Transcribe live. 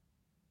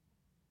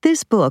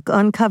This book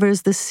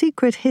uncovers the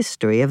secret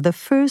history of the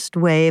first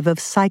wave of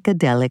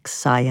psychedelic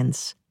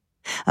science,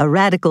 a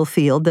radical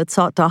field that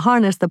sought to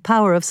harness the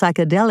power of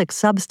psychedelic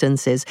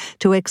substances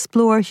to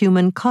explore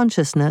human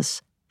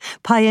consciousness,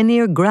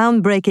 pioneer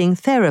groundbreaking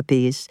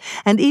therapies,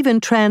 and even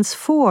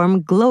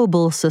transform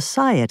global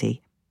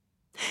society.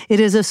 It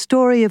is a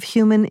story of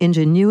human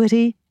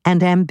ingenuity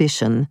and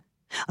ambition,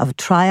 of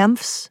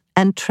triumphs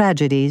and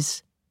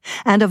tragedies,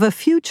 and of a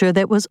future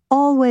that was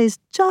always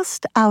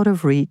just out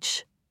of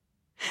reach.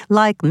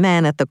 Like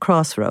Man at the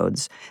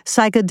Crossroads,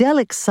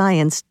 psychedelic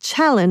science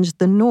challenged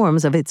the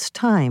norms of its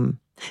time,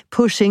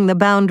 pushing the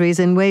boundaries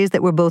in ways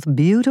that were both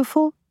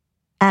beautiful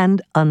and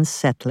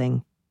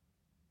unsettling.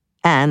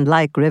 And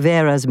like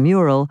Rivera's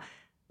mural,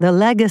 the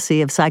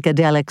legacy of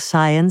psychedelic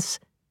science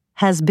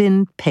has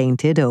been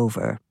painted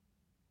over.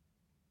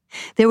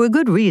 There were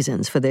good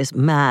reasons for this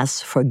mass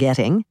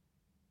forgetting: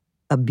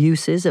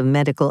 abuses of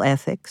medical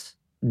ethics,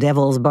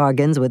 devil's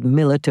bargains with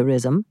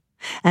militarism,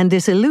 and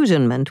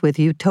disillusionment with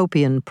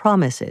utopian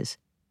promises.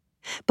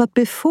 But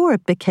before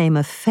it became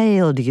a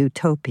failed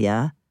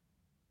utopia,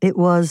 it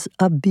was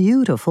a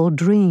beautiful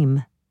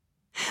dream.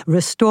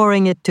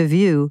 Restoring it to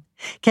view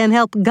can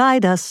help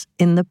guide us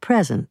in the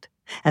present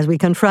as we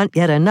confront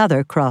yet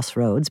another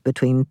crossroads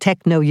between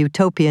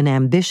techno-utopian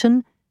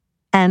ambition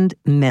and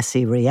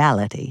messy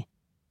reality.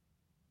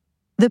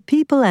 The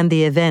people and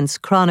the events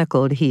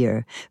chronicled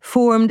here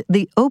formed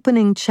the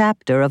opening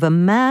chapter of a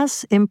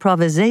mass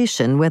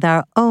improvisation with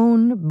our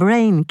own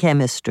brain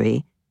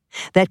chemistry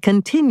that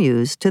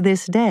continues to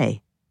this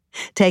day.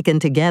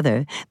 Taken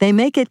together, they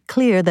make it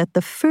clear that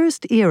the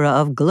first era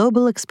of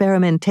global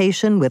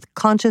experimentation with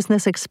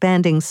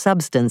consciousness-expanding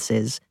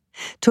substances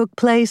took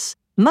place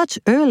much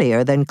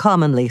earlier than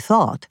commonly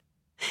thought,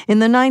 in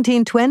the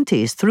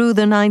 1920s through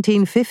the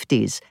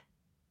 1950s,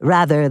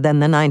 rather than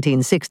the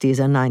 1960s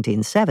and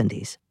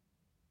 1970s.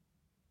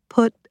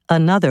 Put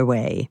another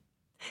way,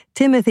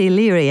 Timothy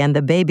Leary and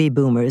the baby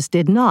boomers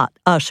did not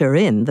usher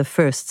in the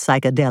first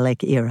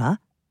psychedelic era.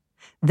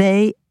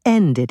 They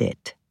ended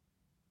it.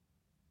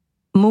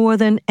 More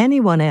than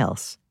anyone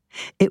else,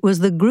 it was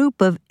the group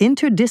of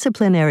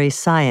interdisciplinary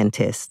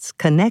scientists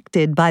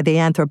connected by the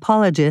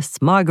anthropologists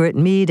Margaret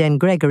Mead and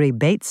Gregory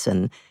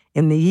Bateson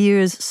in the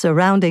years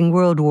surrounding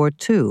World War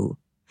II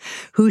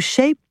who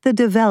shaped the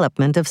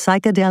development of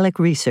psychedelic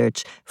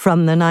research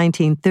from the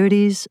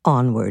 1930s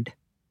onward.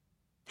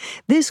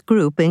 This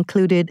group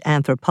included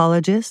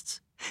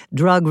anthropologists,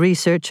 drug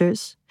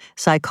researchers,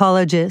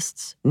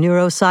 psychologists,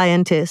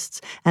 neuroscientists,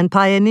 and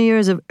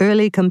pioneers of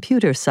early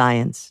computer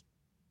science,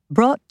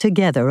 brought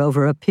together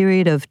over a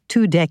period of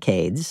 2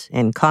 decades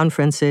in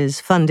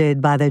conferences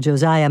funded by the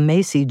Josiah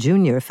Macy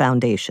Jr.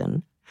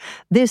 Foundation.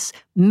 This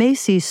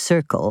Macy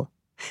Circle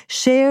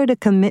shared a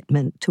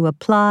commitment to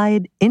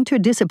applied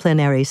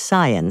interdisciplinary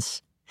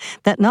science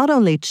that not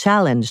only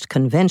challenged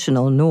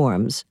conventional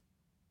norms,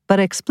 but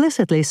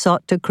explicitly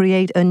sought to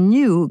create a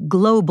new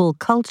global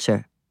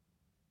culture.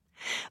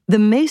 The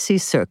Macy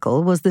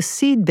Circle was the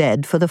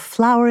seedbed for the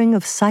flowering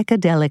of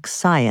psychedelic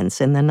science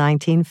in the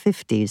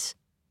 1950s,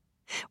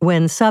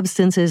 when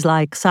substances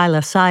like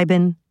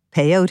psilocybin,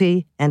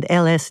 peyote, and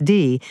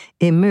LSD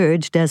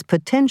emerged as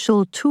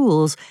potential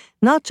tools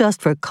not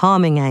just for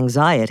calming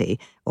anxiety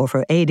or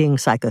for aiding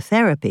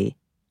psychotherapy,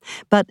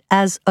 but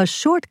as a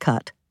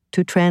shortcut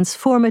to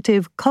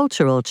transformative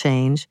cultural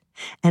change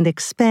and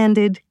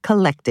expanded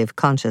collective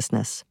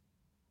consciousness.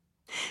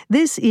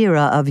 This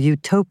era of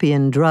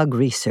utopian drug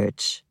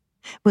research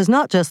was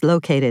not just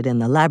located in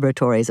the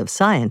laboratories of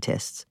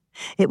scientists.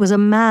 It was a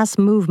mass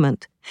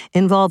movement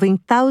involving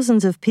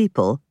thousands of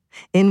people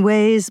in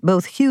ways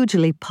both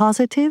hugely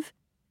positive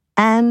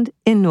and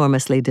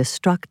enormously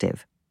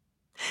destructive.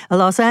 A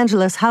Los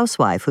Angeles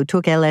housewife who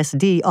took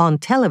LSD on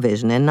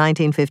television in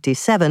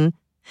 1957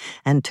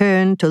 and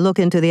turned to look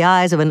into the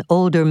eyes of an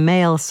older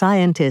male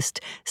scientist,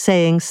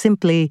 saying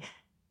simply,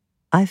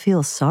 "I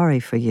feel sorry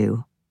for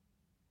you."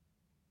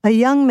 A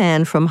young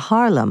man from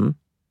Harlem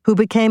who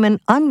became an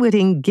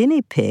unwitting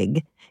guinea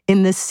pig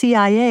in the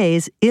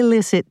CIA's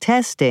illicit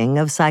testing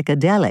of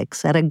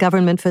psychedelics at a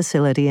government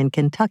facility in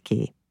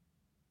Kentucky.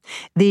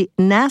 The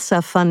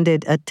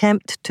NASA-funded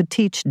attempt to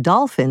teach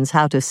dolphins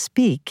how to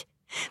speak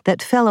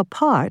that fell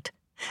apart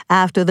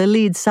after the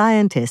lead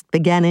scientist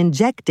began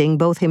injecting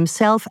both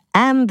himself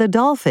and the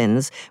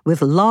dolphins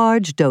with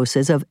large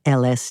doses of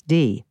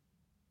LSD.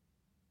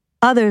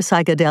 Other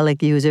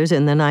psychedelic users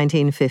in the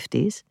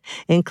 1950s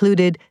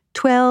included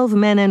 12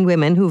 men and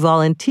women who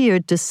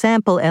volunteered to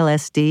sample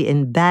LSD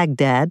in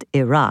Baghdad,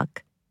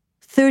 Iraq,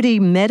 30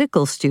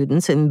 medical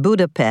students in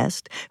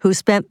Budapest who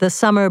spent the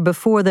summer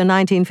before the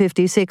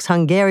 1956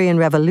 Hungarian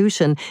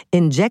Revolution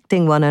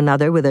injecting one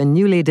another with a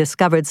newly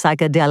discovered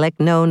psychedelic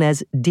known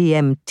as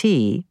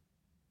DMT,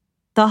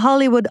 the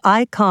Hollywood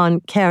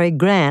icon Cary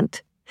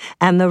Grant,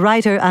 and the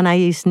writer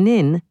Anais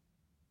Nin,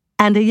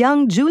 and a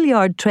young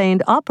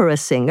Juilliard-trained opera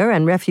singer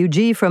and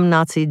refugee from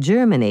Nazi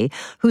Germany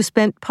who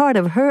spent part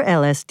of her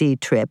LSD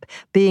trip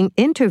being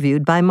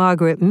interviewed by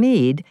Margaret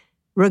Mead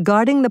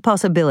regarding the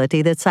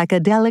possibility that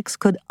psychedelics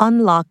could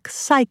unlock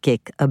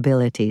psychic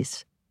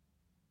abilities.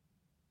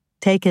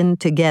 Taken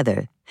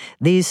together,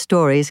 these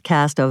stories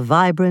cast a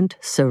vibrant,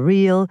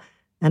 surreal,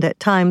 and at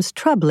times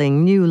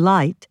troubling new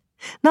light,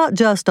 not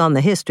just on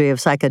the history of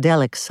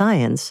psychedelic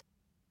science,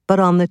 but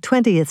on the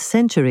 20th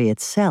century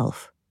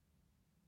itself.